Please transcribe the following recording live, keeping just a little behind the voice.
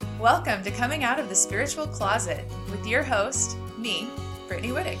Welcome to Coming Out of the Spiritual Closet with your host, me, Brittany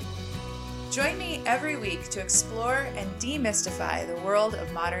Wittig. Join me every week to explore and demystify the world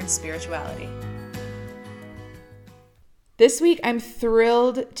of modern spirituality. This week, I'm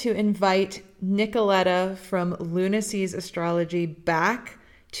thrilled to invite Nicoletta from Lunaseas Astrology back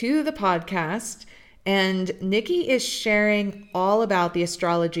to the podcast. And Nicky is sharing all about the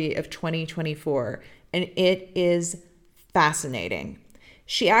astrology of 2024, and it is fascinating.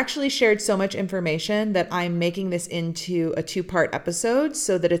 She actually shared so much information that I'm making this into a two-part episode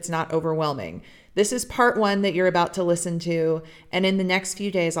so that it's not overwhelming. This is part one that you're about to listen to, and in the next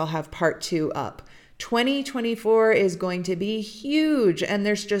few days, I'll have part two up. 2024 is going to be huge, and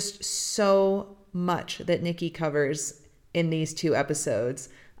there's just so much that Nicky covers in these two episodes.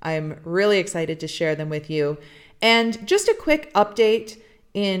 I'm really excited to share them with you. And just a quick update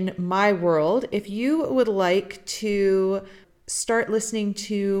in my world, if you would like to start listening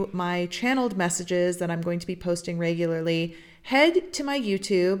to my channeled messages that I'm going to be posting regularly, head to my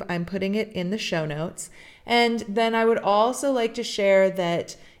YouTube. I'm putting it in the show notes. And then I would also like to share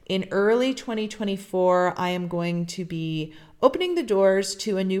that in early 2024, I am going to be opening the doors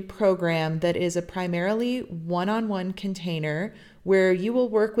to a new program that is a primarily one-on-one container where you will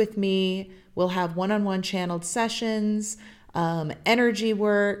work with me. We'll have one-on-one channeled sessions, energy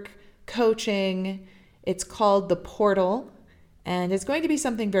work, coaching. It's called The Portal. And it's going to be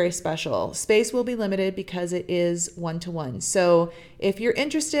something very special. Space will be limited because it is one-to-one. So if you're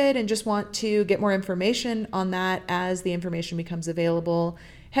interested and just want to get more information on that as the information becomes available,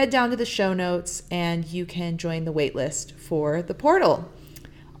 head down to the show notes and you can join the waitlist for The Portal.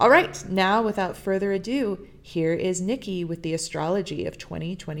 All right, now without further ado, here is Nicky with the astrology of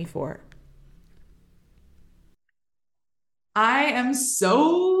 2024. I am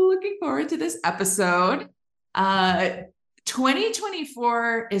so looking forward to this episode.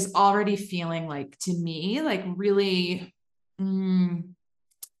 2024 is already feeling like, to me, like really, I'm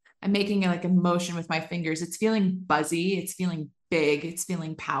making like a motion with my fingers. It's feeling buzzy. It's feeling big. It's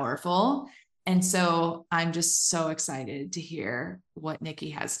feeling powerful. And so I'm just so excited to hear what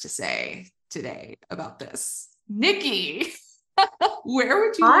Nicky has to say today about this. Nicky, where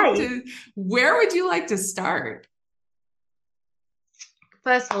would you like to start?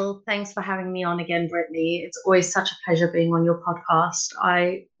 First of all, thanks for having me on again, Brittany. It's always such a pleasure being on your podcast.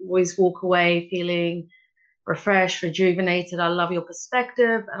 I always walk away feeling refreshed, rejuvenated. I love your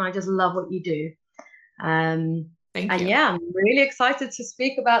perspective and I just love what you do. Thank you. And yeah, I'm really excited to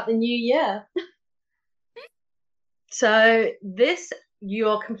speak about the new year. So this,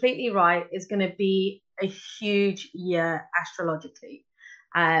 you're completely right, is going to be a huge year astrologically.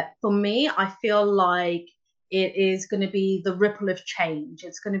 For me, I feel like it is going to be the ripple of change.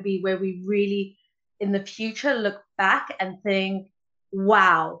 It's going to be where we really, in the future, look back and think,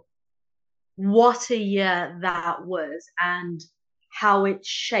 wow, what a year that was, and how it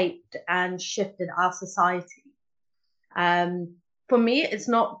shaped and shifted our society. For me, it's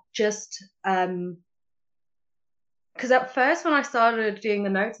not just, because at first when I started doing the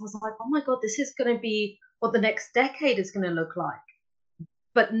notes, I was like, oh my God, this is going to be what the next decade is going to look like.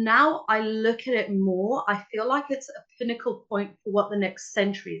 But now I look at it more, I feel like it's a pinnacle point for what the next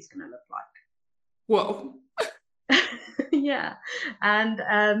century is going to look like. Whoa. Yeah.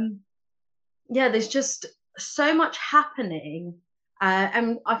 And yeah, there's just so much happening.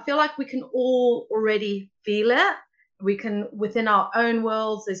 And I feel like we can all already feel it. We can, within our own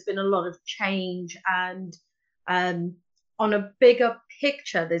worlds, there's been a lot of change. And on a bigger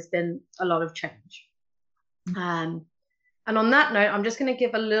picture, there's been a lot of change. And on that note, I'm just going to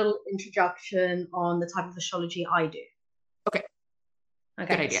give a little introduction on the type of astrology I do. Okay.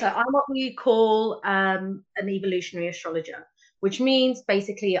 Good idea. So I'm what we call an evolutionary astrologer, which means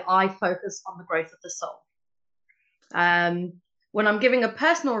basically I focus on the growth of the soul. When I'm giving a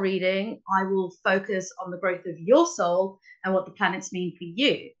personal reading, I will focus on the growth of your soul and what the planets mean for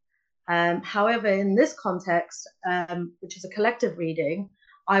you. However, in this context, which is a collective reading,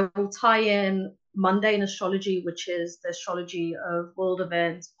 I will tie in mundane astrology, which is the astrology of world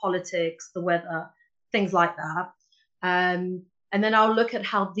events, politics, the weather, things like that. And then I'll look at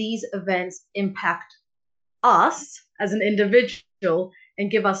how these events impact us as an individual and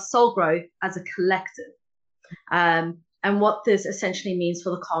give us soul growth as a collective. And what this essentially means for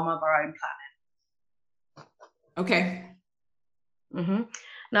the karma of our own planet. Okay. Mm-hmm.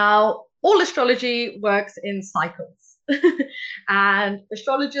 Now, all astrology works in cycles. And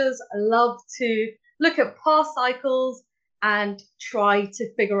astrologers love to look at past cycles and try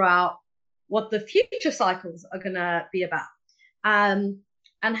to figure out what the future cycles are going to be about. And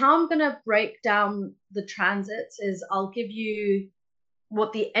how I'm going to break down the transits is I'll give you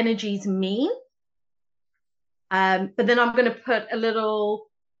what the energies mean. But then I'm going to put a little,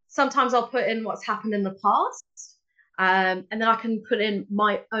 sometimes I'll put in what's happened in the past. And then I can put in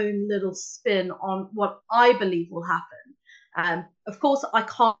my own little spin on what I believe will happen. Of course, I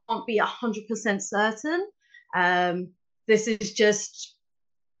can't be 100% certain. This is just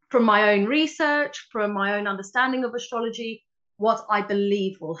from my own research, from my own understanding of astrology, what I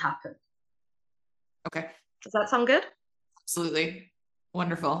believe will happen. Okay. Does that sound good? Absolutely.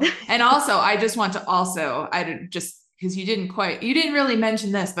 Wonderful. And also, I just want to also, because you didn't really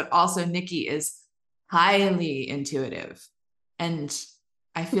mention this, but also Nicky is highly intuitive. And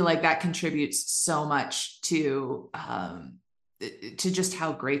I feel like that contributes so much to just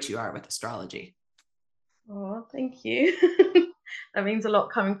how great you are with astrology. Oh, thank you. That means a lot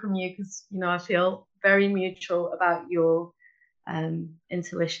coming from you because, I feel very mutual about your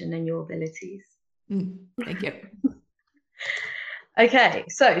intuition and your abilities. Thank you. Okay,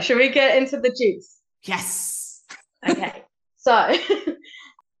 so should we get into the juice? Yes. Okay, so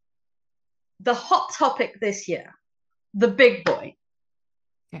the hot topic this year, the big boy,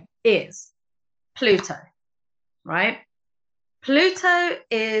 is Pluto, right? Pluto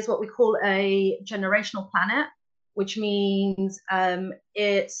is what we call a generational planet, which means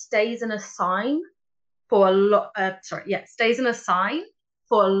it stays in a sign for a lot. Stays in a sign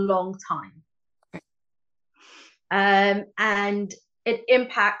for a long time, and it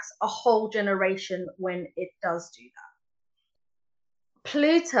impacts a whole generation when it does do that.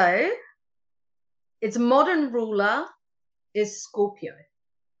 Pluto, its modern ruler is Scorpio,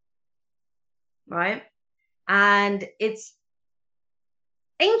 right? And its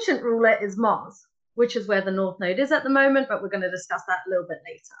ancient ruler is Mars, which is where the North Node is at the moment, but we're going to discuss that a little bit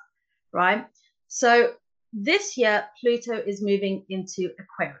later, right? So this year, Pluto is moving into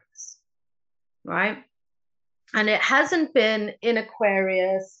Aquarius, right? And it hasn't been in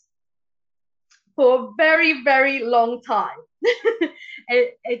Aquarius for a very, very long time.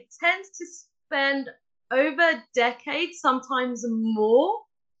 It tends to spend over a decade, sometimes more,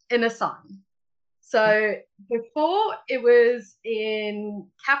 in a sign. So before it was in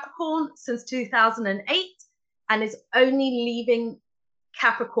Capricorn since 2008 and is only leaving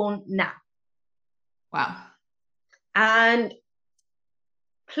Capricorn now. Wow. And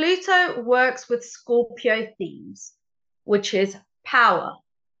Pluto works with Scorpio themes, which is power,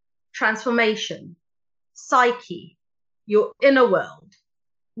 transformation, psyche, your inner world,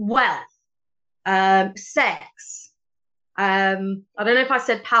 wealth, sex. I don't know if I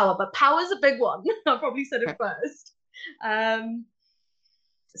said power, but power is a big one. I probably said it first.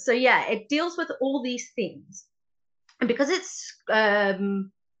 So yeah, it deals with all these themes. And because it's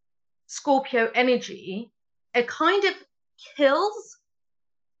Scorpio energy, it kind of kills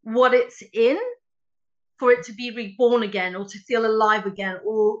what it's in for it to be reborn again or to feel alive again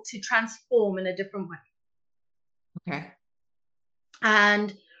or to transform in a different way. Okay.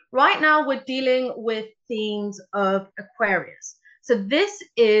 And right now we're dealing with themes of Aquarius. So this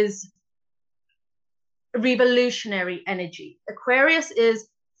is revolutionary energy. Aquarius is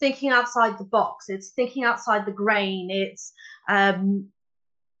thinking outside the box. It's thinking outside the grain.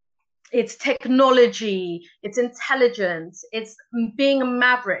 It's technology, it's intelligence, it's being a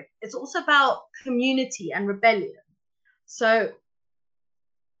maverick. It's also about community and rebellion. So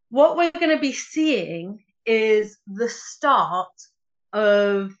what we're going to be seeing is the start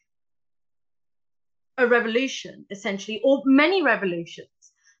of a revolution, essentially, or many revolutions.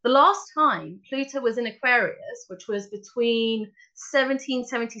 The last time Pluto was in Aquarius, which was between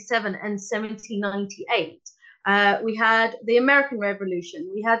 1777 and 1798, we had the American Revolution,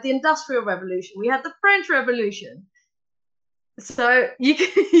 we had the Industrial Revolution, we had the French Revolution. So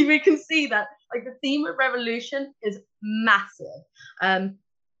we can see that like the theme of revolution is massive.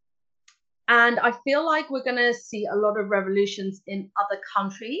 And I feel like we're going to see a lot of revolutions in other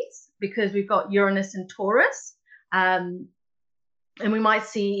countries because we've got Uranus and Taurus. And we might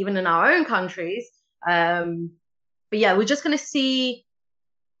see even in our own countries. But yeah, we're just going to see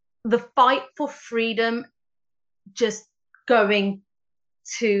the fight for freedom just going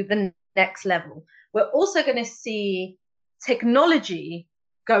to the next level. We're also going to see technology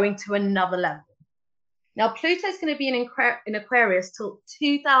going to another level. Now, Pluto is going to be in Aquarius till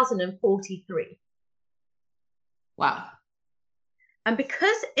 2043. Wow. And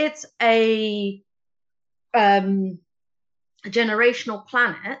because it's a generational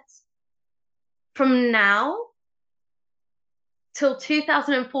planet, from now till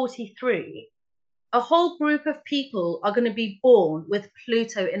 2043, a whole group of people are going to be born with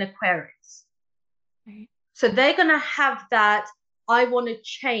Pluto in Aquarius. Right. So they're going to have that, I want to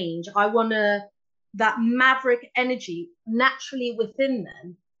change, I want to that maverick energy naturally within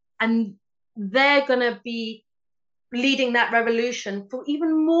them, and they're going to be leading that revolution for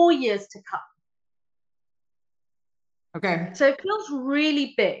even more years to come. Okay. So it feels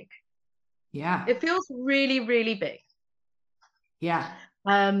really big. Yeah. It feels really, really big. Yeah.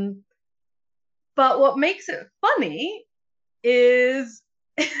 But what makes it funny is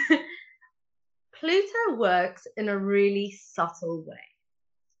Pluto works in a really subtle way.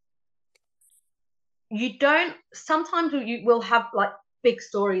 You don't, sometimes you will have like big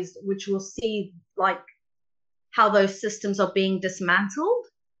stories which will see like how those systems are being dismantled.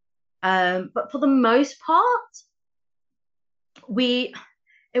 But for the most part, it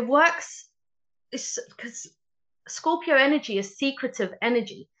works because Scorpio energy is secretive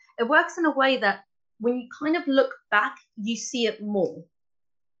energy. It works in a way that when you kind of look back, you see it more.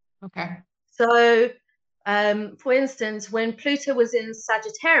 Okay. So, for instance, when Pluto was in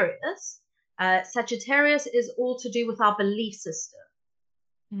Sagittarius, Sagittarius is all to do with our belief system,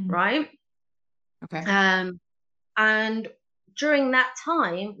 right? Okay. And during that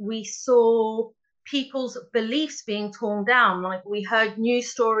time, we saw people's beliefs being torn down. Like we heard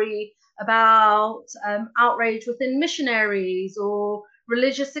news story about outrage within missionaries or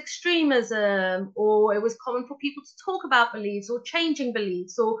religious extremism, or it was common for people to talk about beliefs or changing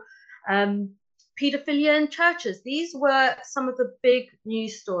beliefs, or pedophilia in churches. These were some of the big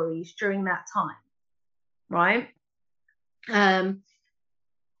news stories during that time, right?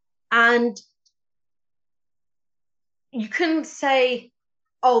 And you couldn't say,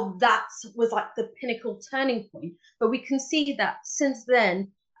 oh, that was like the pinnacle turning point, but we can see that since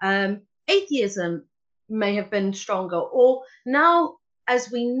then, atheism may have been stronger, or now,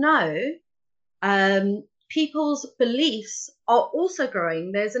 as we know, people's beliefs are also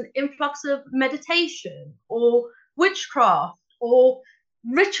growing. There's an influx of meditation or witchcraft or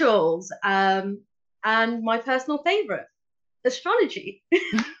rituals, and my personal favorite, astrology.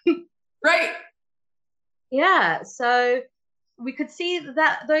 Right. Yeah, so we could see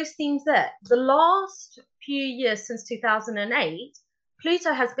that those themes there. The last few years since 2008,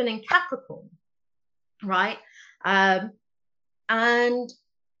 Pluto has been in Capricorn, right? And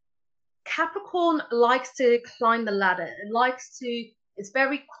Capricorn likes to climb the ladder. It likes to, it's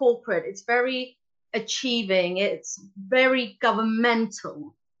very corporate, it's very achieving, it's very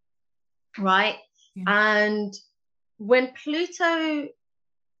governmental, right? Yeah. And when Pluto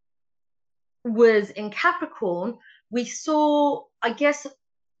was in Capricorn, we saw, I guess,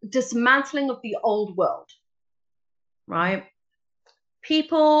 dismantling of the old world, right?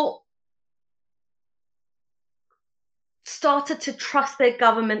 People started to trust their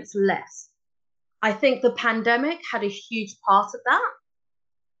governments less. I think the pandemic had a huge part of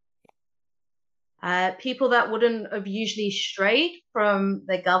that. People that wouldn't have usually strayed from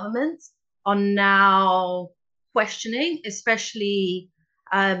their governments are now questioning, especially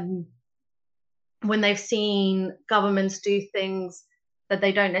when they've seen governments do things that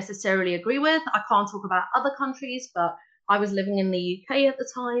they don't necessarily agree with. I can't talk about other countries, but I was living in the UK at the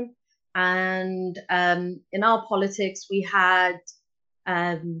time, and in our politics, we had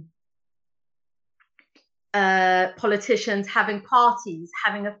politicians having parties,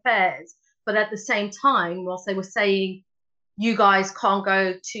 having affairs, but at the same time, whilst they were saying, you guys can't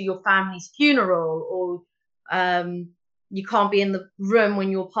go to your family's funeral, or you can't be in the room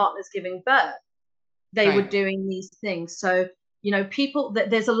when your partner's giving birth, they were doing these things. So, you know, people,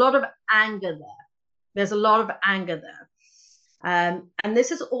 there's a lot of anger there. There's a lot of anger there. And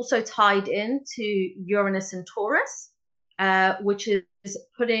this is also tied into Uranus and Taurus, which is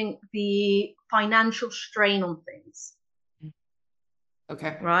putting the financial strain on things.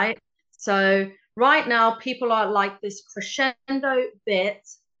 Okay. Right? So right now, people are like this crescendo bit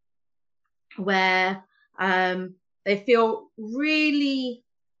where they feel really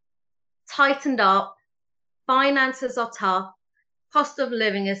tightened up. Finances are tough. Cost of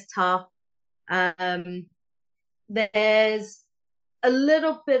living is tough. There's a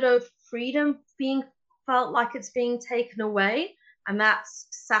little bit of freedom being felt like it's being taken away. And that's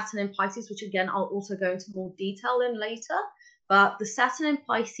Saturn in Pisces, which again, I'll also go into more detail in later. But the Saturn in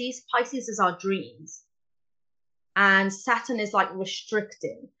Pisces, Pisces is our dreams. And Saturn is like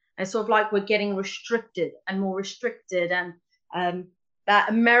restricting. And sort of like we're getting restricted and more restricted. And that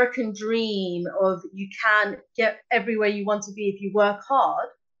American dream of you can get everywhere you want to be if you work hard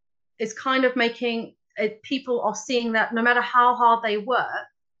is kind of making it, people are seeing that no matter how hard they work,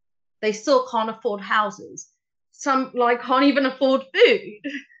 they still can't afford houses. Some like can't even afford food.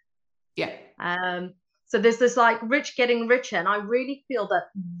 Yeah. So there's this like rich getting richer, and I really feel that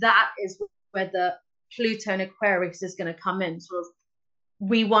that is where the Pluto and Aquarius is going to come in, sort of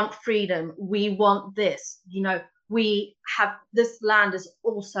we want freedom, we want this, we have, this land is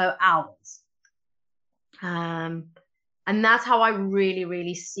also ours. And that's how I really,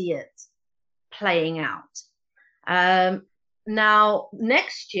 really see it playing out. Now,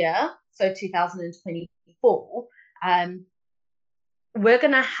 next year, so 2024, we're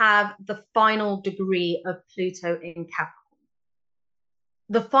going to have the final degree of Pluto in Capricorn.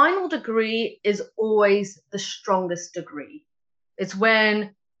 The final degree is always the strongest degree. It's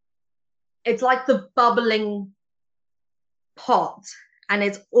when it's like the bubbling pot and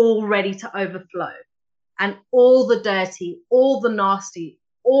it's all ready to overflow. And all the dirty, all the nasty,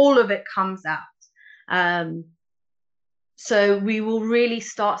 all of it comes out. So we will really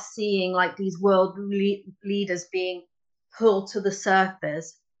start seeing like these world leaders being pulled to the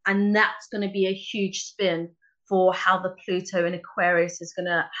surface. And that's going to be a huge spin for how the Pluto in Aquarius is going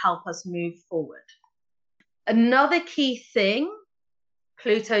to help us move forward. Another key thing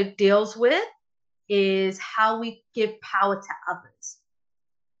Pluto deals with is how we give power to others.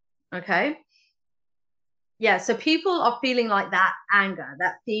 Okay? Yeah, so people are feeling like that anger,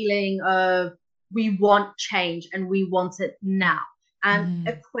 that feeling of we want change and we want it now. And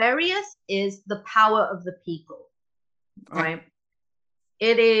Aquarius is the power of the people, right?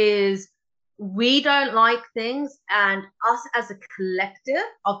 It is, we don't like things, and us as a collective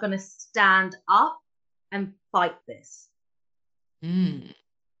are going to stand up and fight this.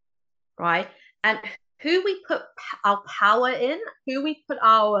 Right? And who we put our power in, who we put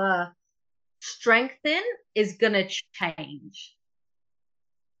our strength in is going to change.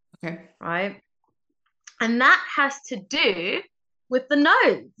 Okay. Right? And that has to do with the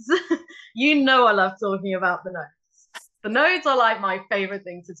nodes. You know I love talking about the nodes. The nodes are like my favorite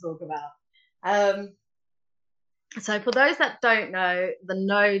thing to talk about. So for those that don't know, the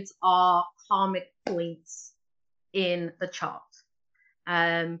nodes are karmic points in the chart.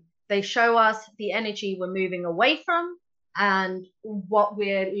 They show us the energy we're moving away from and what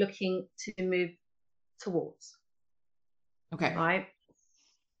we're looking to move towards. Okay. Right?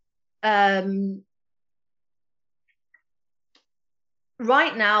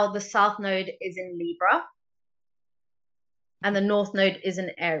 Right now, the South Node is in Libra and the North Node is in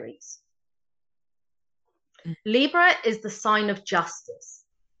Aries. Libra is the sign of justice.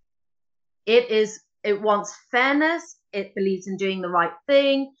 It wants fairness. It believes in doing the right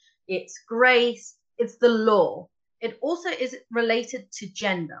thing. It's grace. It's the law. It also is related to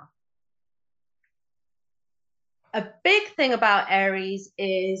gender. A big thing about Aries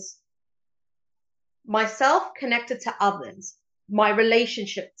is myself connected to others, my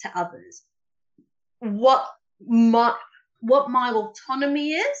relationship to others, what my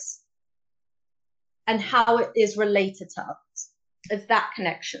autonomy is, and how it is related to others. It's that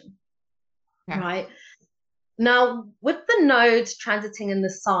connection, right? Now, with the nodes transiting in the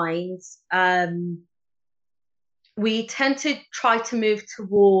signs, we tend to try to move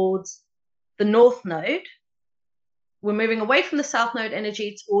towards the North Node. We're moving away from the South Node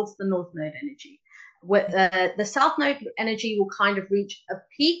energy towards the North Node energy. The South Node energy will kind of reach a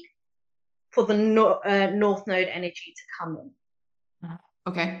peak for the North Node energy to come in.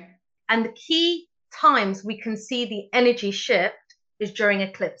 Okay. And the key times we can see the energy shift is during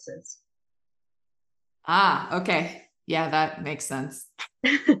eclipses. Okay. Yeah, that makes sense.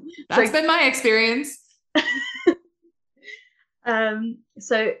 That's been my experience.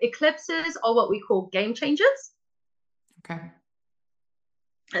 So eclipses are what we call game changers. Okay.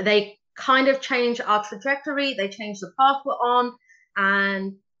 They kind of change our trajectory, they change the path we're on,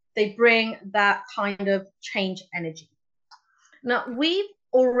 and they bring that kind of change energy. Now, we've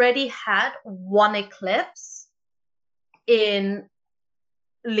already had one eclipse in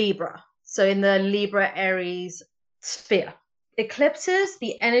Libra, so in the Libra Aries sphere. Eclipses,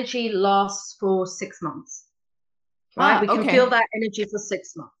 the energy lasts for 6 months. Right? We can feel that energy for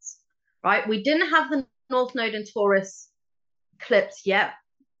 6 months. Right? We didn't have the North Node in Taurus eclipse yet.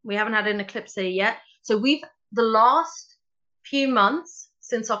 We haven't had an eclipse here yet. So the last few months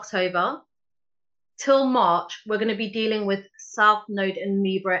since October till March, we're going to be dealing with South Node and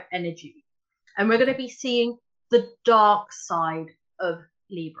Libra energy. And we're going to be seeing the dark side of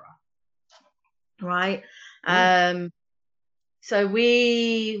Libra. Right? So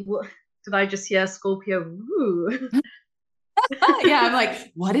did I just hear Scorpio? Woo. Yeah, I'm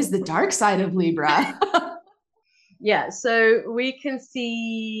like, what is the dark side of Libra? Yeah, so we can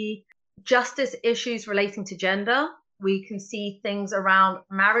see justice issues relating to gender. We can see things around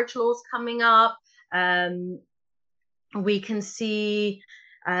marriage laws coming up. We can see,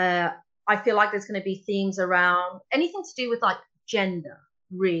 I feel like there's going to be themes around anything to do with like gender,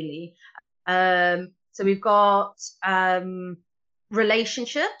 really. So we've got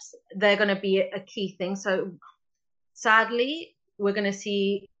Relationships, they're going to be a key thing. So sadly, we're going to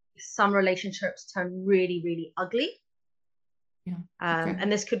see some relationships turn really, really ugly. Yeah. Okay.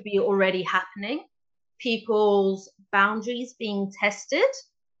 And this could be already happening. People's boundaries being tested.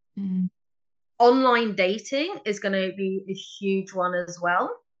 Mm. Online dating is going to be a huge one as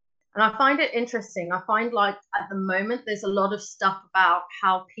well. And I find it interesting. I find like at the moment, there's a lot of stuff about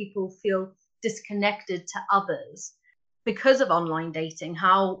how people feel disconnected to others because of online dating,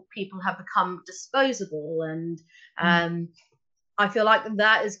 how people have become disposable. And I feel like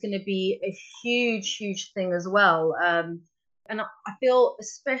that is going to be a huge, huge thing as well. And I feel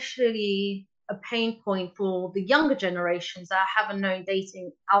especially a pain point for the younger generations that haven't known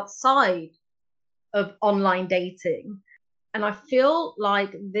dating outside of online dating. And I feel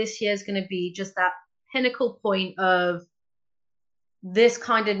like this year is going to be just that pinnacle point of this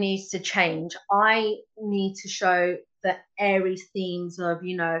kind of needs to change. I need to show the Aries themes of,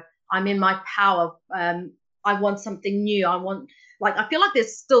 I'm in my power. I want something new. I feel like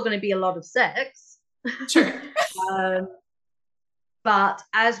there's still going to be a lot of sex. Sure. um, but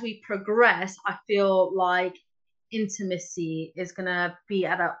as we progress, I feel like intimacy is going to be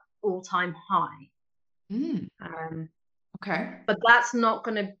at an all-time high. Mm. Okay. But that's not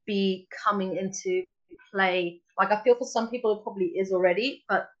going to be coming into play. Like I feel for some people it probably is already,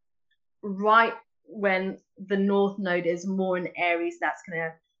 but right when the North Node is more in Aries, that's going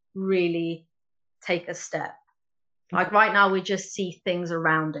to really take a step. Like right now, we just see things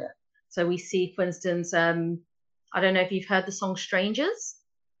around it. So we see, for instance, I don't know if you've heard the song Strangers.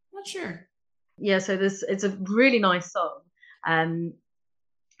 Not sure. Yeah, so it's a really nice song.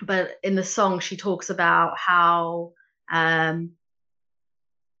 But in the song, she talks about how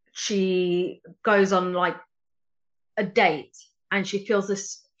she goes on like a date and she feels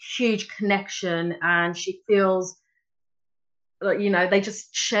this huge connection and she feels like, they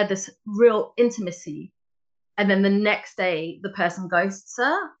just share this real intimacy. And then the next day, the person ghosts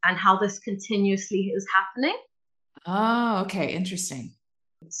her, and how this continuously is happening. Oh, okay. Interesting.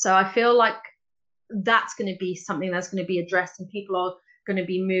 So I feel like that's going to be something that's going to be addressed, and people are going to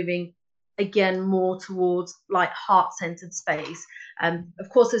be moving again more towards like heart-centered space. Of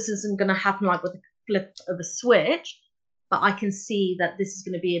course, this isn't going to happen like with the flip of a switch, but I can see that this is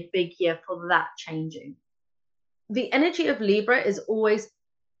going to be a big year for that changing. The energy of Libra is always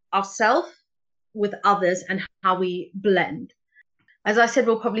ourself with others and how we blend. As I said,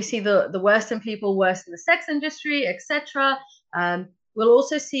 we'll probably see the worst in people, worst in the sex industry, etc. We'll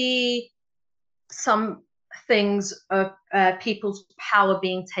also see some things of people's power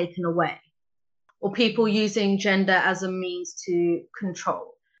being taken away, or people using gender as a means to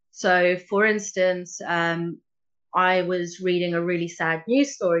control. So, for instance, I was reading a really sad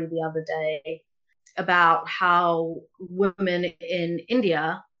news story the other day about how women in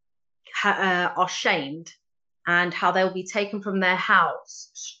India are shamed and how they'll be taken from their house,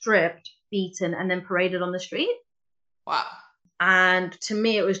 stripped, beaten, and then paraded on the street. Wow. And to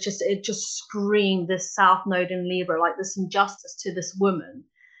me, it just screamed this South Node in Libra, like this injustice to this woman.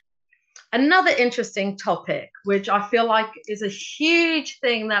 Another interesting topic, which I feel like is a huge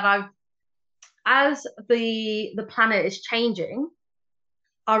thing that as the planet is changing,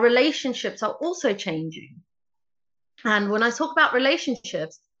 our relationships are also changing. And when I talk about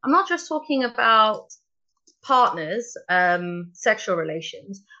relationships, I'm not just talking about partners, sexual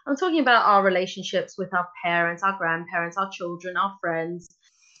relations. I'm talking about our relationships with our parents, our grandparents, our children, our friends.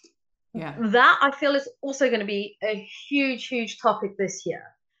 Yeah. That I feel is also going to be a huge, huge topic this year.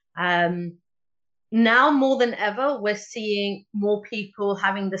 Now more than ever, we're seeing more people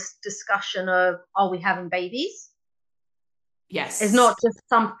having this discussion of, are we having babies? It's Yes. not just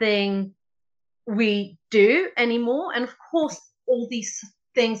something we do anymore. And of course, all these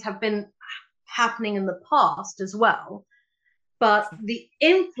things have been happening in the past as well. But the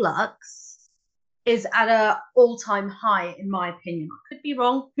influx is at an all-time high, in my opinion. I could be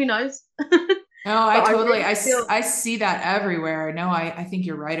wrong. Who knows? No, But I I totally, really feel, I see that everywhere. No, I think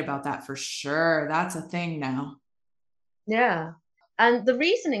you're right about that for sure. That's a thing now. yeah. And the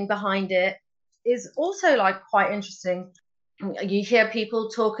reasoning behind it is also like quite interesting. You hear people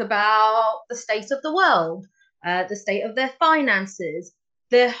talk about the state of the world, the state of their finances,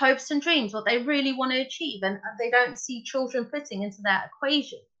 their hopes and dreams, what they really want to achieve, and they don't see children fitting into that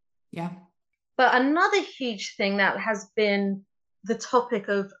equation. Yeah. But another huge thing that has been the topic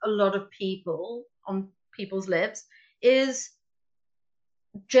of a lot of people on people's lips is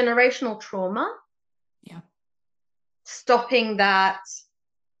generational trauma, Yeah. stopping that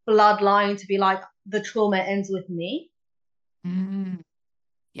bloodline to be like the trauma ends with me. Mm.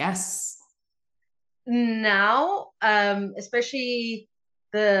 Yes. now, especially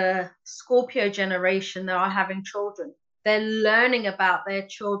the Scorpio generation that are having children, they're learning about their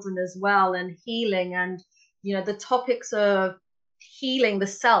children as well, and healing, and the topics of healing the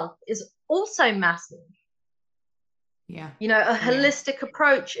self is also massive. Yeah. A holistic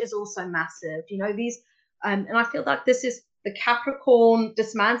approach is also massive. These, and I feel like this is the Capricorn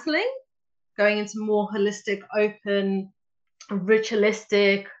dismantling, going into more holistic, open,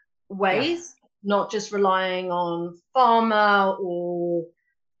 ritualistic ways, not just relying on pharma or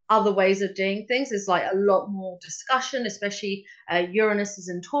other ways of doing things. There's like a lot more discussion, especially Uranus is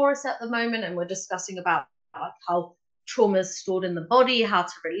in Taurus at the moment, and we're discussing about how trauma is stored in the body, how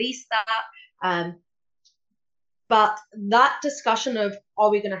to release that. But that discussion of, are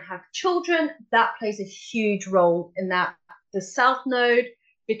we going to have children, that plays a huge role in that, the South Node,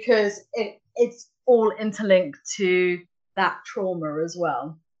 because it's all interlinked to that trauma as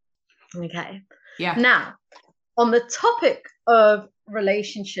well. Okay. Yeah. Now, on the topic of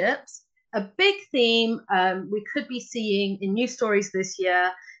relationships, a big theme we could be seeing in news stories this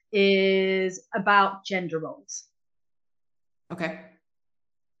year is about gender roles. Okay.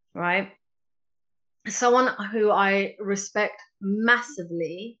 Right? Someone who I respect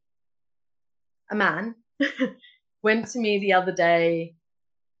massively, a man, went to me the other day.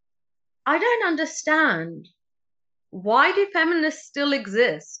 I don't understand. Why do feminists still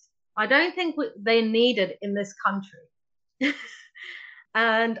exist? I don't think they're needed in this country.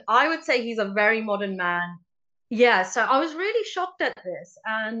 And I would say he's a very modern man. Yeah, so I was really shocked at this.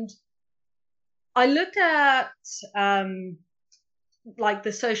 And I looked at like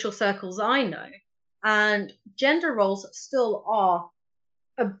the social circles I know, and gender roles still are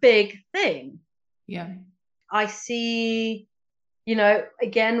a big thing. Yeah. I see,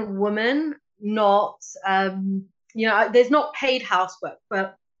 again, women not, there's not paid housework,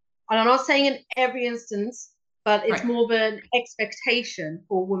 but and I'm not saying in every instance, but it's more of an expectation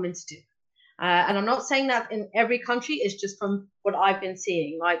for women to do. And I'm not saying that in every country, it's just from what I've been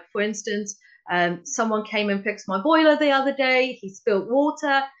seeing. Like, for instance, someone came and fixed my boiler the other day. He spilled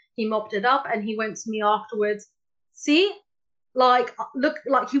water, he mopped it up, and he went to me afterwards. See, like, look,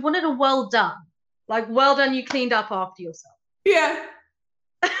 like he wanted a well done. Like, well done, you cleaned up after yourself. Yeah.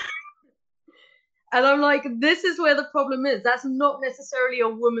 And I'm like, this is where the problem is. That's not necessarily a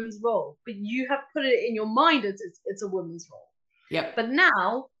woman's role, but you have put it in your mind it's a woman's role. Yep. But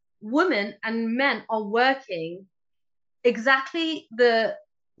now women and men are working exactly not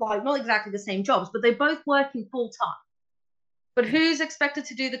exactly the same jobs, but they're both working full time. But who's expected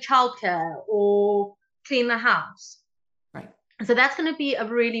to do the childcare or clean the house? Right. So that's going to be a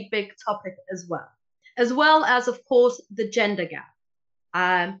really big topic as well as, of course, the gender gap.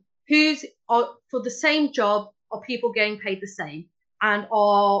 For the same job, are people getting paid the same, and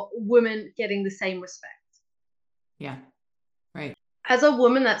are women getting the same respect? Yeah. Right. As a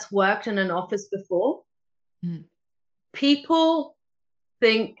woman that's worked in an office before, people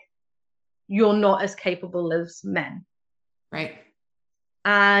think you're not as capable as men. Right.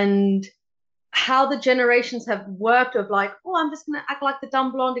 And how the generations have worked of like, oh, I'm just going to act like the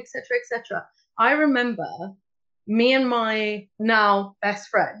dumb blonde, etc., etc. I remember me and my now best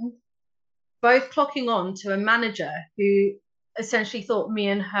friend both clocking on to a manager who essentially thought me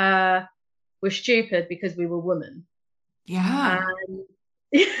and her were stupid because we were women. Yeah.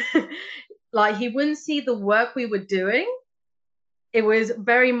 And like, he wouldn't see the work we were doing. It was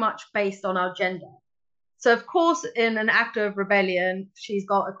very much based on our gender. So, of course, in an act of rebellion, she's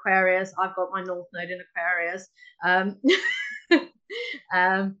got Aquarius, I've got my North Node in Aquarius.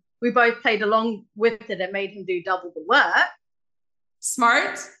 We both played along with it and made him do double the work.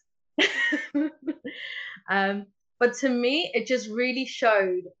 Smart. But to me, it just really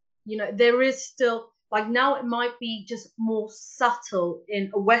showed, there is still, like, now it might be just more subtle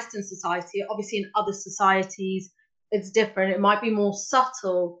in a Western society. Obviously, in other societies, it's different. It might be more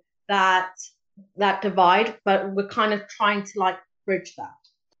subtle, that divide, but we're kind of trying to like bridge that.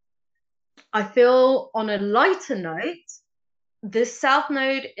 I feel, on a lighter note, this South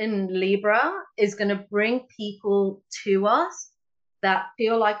Node in Libra is going to bring people to us that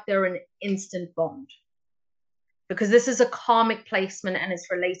feel like they're an instant bond, because this is a karmic placement and it's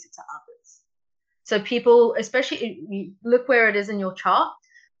related to others. So people, especially, you look where it is in your chart,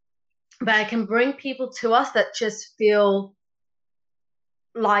 but it can bring people to us that just feel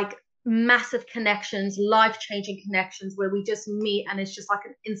like massive connections, life-changing connections, where we just meet and it's just like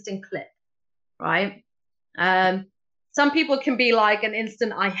an instant click, right? Some people can be like an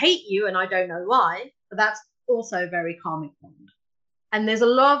instant I hate you and I don't know why, but that's also very karmic bond. And there's a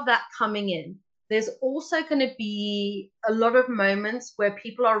lot of that coming in. there's also going to be a lot of moments where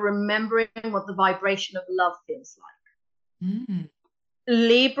people are remembering what the vibration of love feels like. Mm.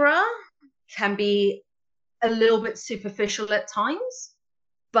 Libra can be a little bit superficial at times,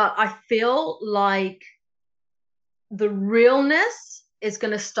 but I feel like the realness is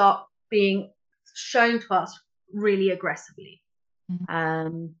going to start being shown to us really aggressively.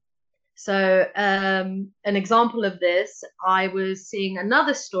 Mm. An example of this, I was seeing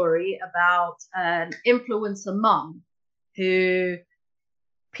another story about an influencer mum who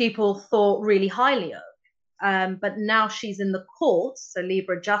people thought really highly of. But now she's in the courts, so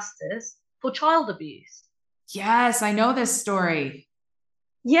Libra justice, for child abuse. Yes, I know this story.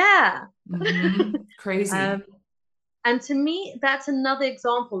 Yeah. Crazy. And to me, that's another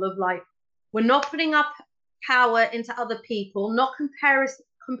example of like, we're not putting up power into other people, not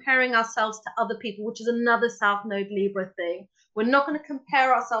comparing ourselves to other people, which is another South Node Libra thing. We're not going to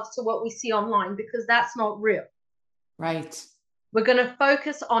compare ourselves to what we see online because that's not real. Right. We're going to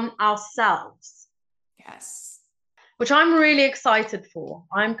focus on ourselves. Yes. Which I'm really excited for.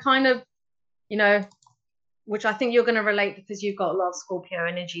 I'm kind of, which I think you're going to relate because you've got a lot of Scorpio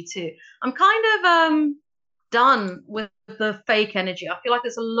energy too. I'm kind of done with the fake energy. I feel like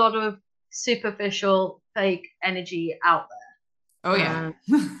there's a lot of superficial fake energy out Oh, yeah.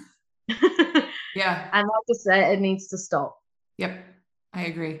 Yeah. And like I said, it needs to stop. Yep. I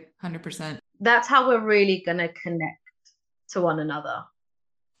agree. 100%. That's how we're really going to connect to one another.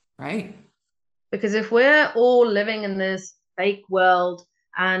 Right. Because if we're all living in this fake world,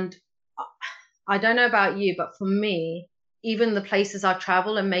 and I don't know about you, but for me, even the places I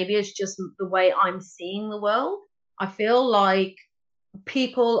travel, and maybe it's just the way I'm seeing the world, I feel like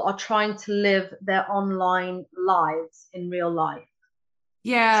people are trying to live their online lives in real life. So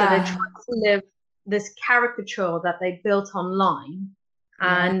they're Yeah. trying to live this caricature that they built online.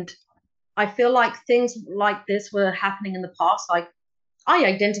 Yeah. And I feel like things like this were happening in the past. Like, I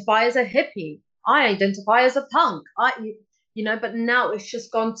identify as a hippie. I identify as a punk. But now it's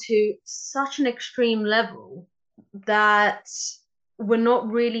just gone to such an extreme level that we're not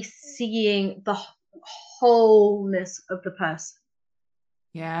really seeing the wholeness of the person.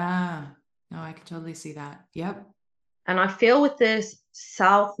 Yeah. No, I can totally see that. Yep. And I feel with this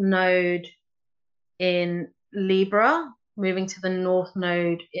South Node in Libra, moving to the North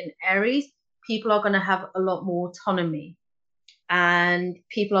Node in Aries, people are going to have a lot more autonomy and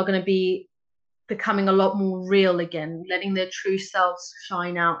people are going to be becoming a lot more real again, letting their true selves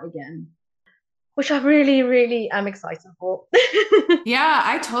shine out again, which I really, really am excited for.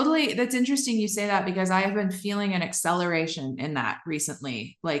 Yeah, that's interesting you say that because I have been feeling an acceleration in that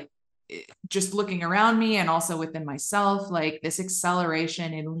recently. Like just looking around me and also within myself, like this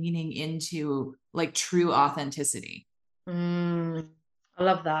acceleration and leaning into like true authenticity. I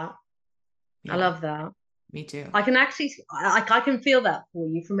love that. Yeah, I love that. me too. I can actually, I can feel that for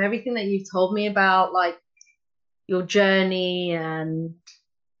you from everything that you've told me about, like your journey, and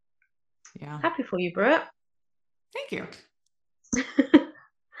Yeah. happy for you, Brett. Thank you.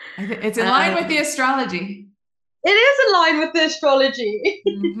 It's in line with the astrology. It is in line with the astrology.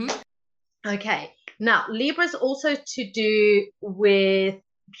 Mm-hmm. Okay. Now, Libra is also to do with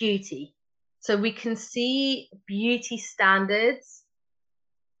beauty. So we can see beauty standards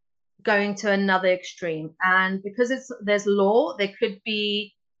going to another extreme. And because there's law, there could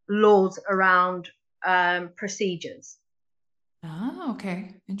be laws around procedures. Oh,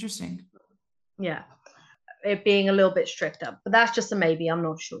 okay. Interesting. Yeah. It being a little bit stricter. But that's just a maybe. I'm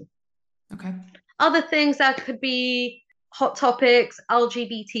not sure. Okay. Other things that could be hot topics,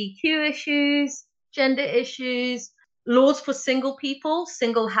 LGBTQ issues, gender issues, laws for single people,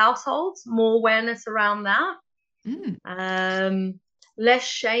 single households, more awareness around that. Less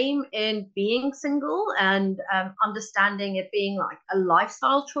shame in being single and understanding it being like a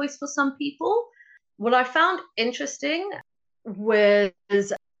lifestyle choice for some people. What I found interesting was,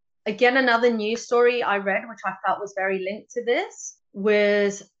 again, another news story I read, which I felt was very linked to this,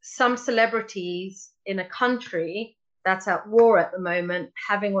 was some celebrities in a country that's at war at the moment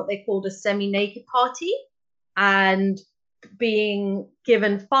having what they called a semi-naked party and being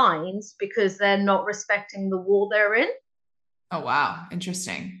given fines because they're not respecting the war they're in. Oh, wow.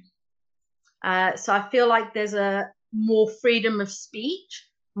 Interesting. So I feel like there's a more freedom of speech,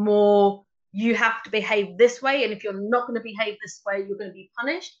 more you have to behave this way, and if you're not going to behave this way, you're going to be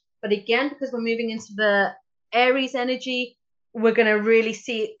punished. But again, because we're moving into the Aries energy, we're going to really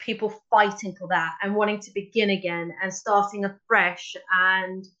see people fighting for that and wanting to begin again and starting afresh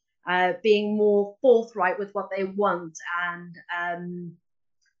and being more forthright with what they want and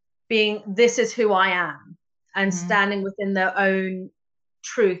being, this is who I am, and standing within their own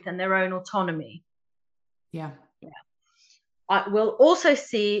truth and their own autonomy. Yeah. I will also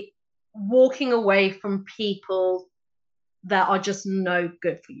see walking away from people that are just no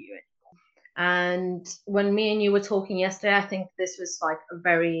good for you. And when me and you were talking yesterday, I think this was like a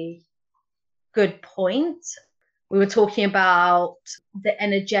very good point. We were talking about the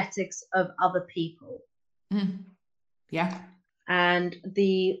energetics of other people. Yeah. And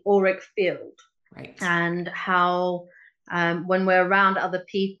the auric field. Right. And how when we're around other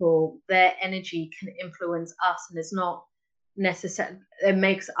people, their energy can influence us, and it's not necessary. It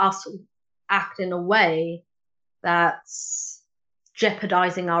makes us act in a way that's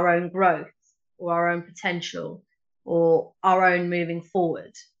jeopardizing our own growth or our own potential or our own moving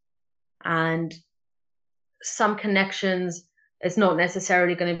forward. And some connections, it's not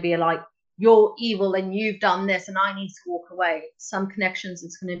necessarily going to be like, you're evil and you've done this and I need to walk away. Some connections,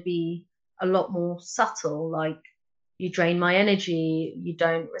 it's going to be a lot more subtle, like, you drain my energy, you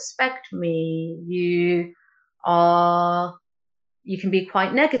don't respect me, you can be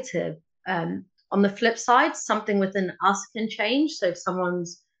quite negative. On the flip side, something within us can change. So if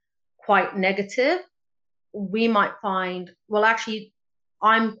someone's quite negative, we might find, well, actually,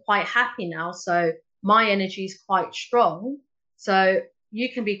 I'm quite happy now, so my energy is quite strong. So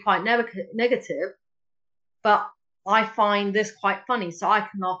you can be quite negative, but I find this quite funny, so I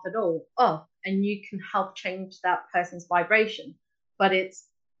can laugh it all off, and you can help change that person's vibration. But it's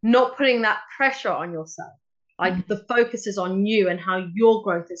not putting that pressure on yourself. Like, the focus is on you and how your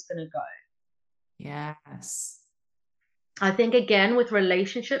growth is going to go. Yes. I think, again, with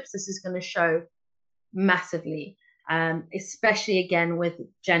relationships, this is going to show massively, especially, again, with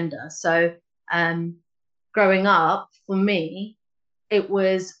gender. So growing up, for me, it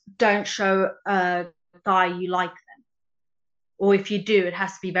was, don't show a guy you like them. Or if you do, it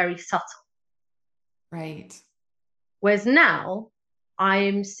has to be very subtle. Right. Whereas now,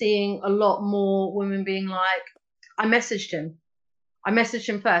 I'm seeing a lot more women being like, I messaged him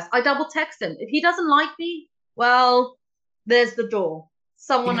first. I double text him. If he doesn't like me, well, there's the door.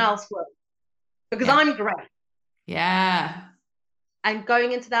 Someone else will. Because I'm great. Yeah. And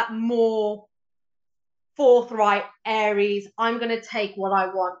going into that more forthright Aries, I'm going to take what I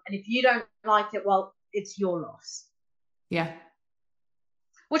want. And if you don't like it, well, it's your loss. Yeah.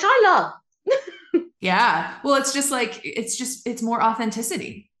 Which I love. Yeah. Well, it's more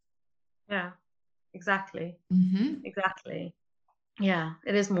authenticity. Yeah, exactly. Mm-hmm. Exactly. Yeah,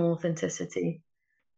 it is more authenticity.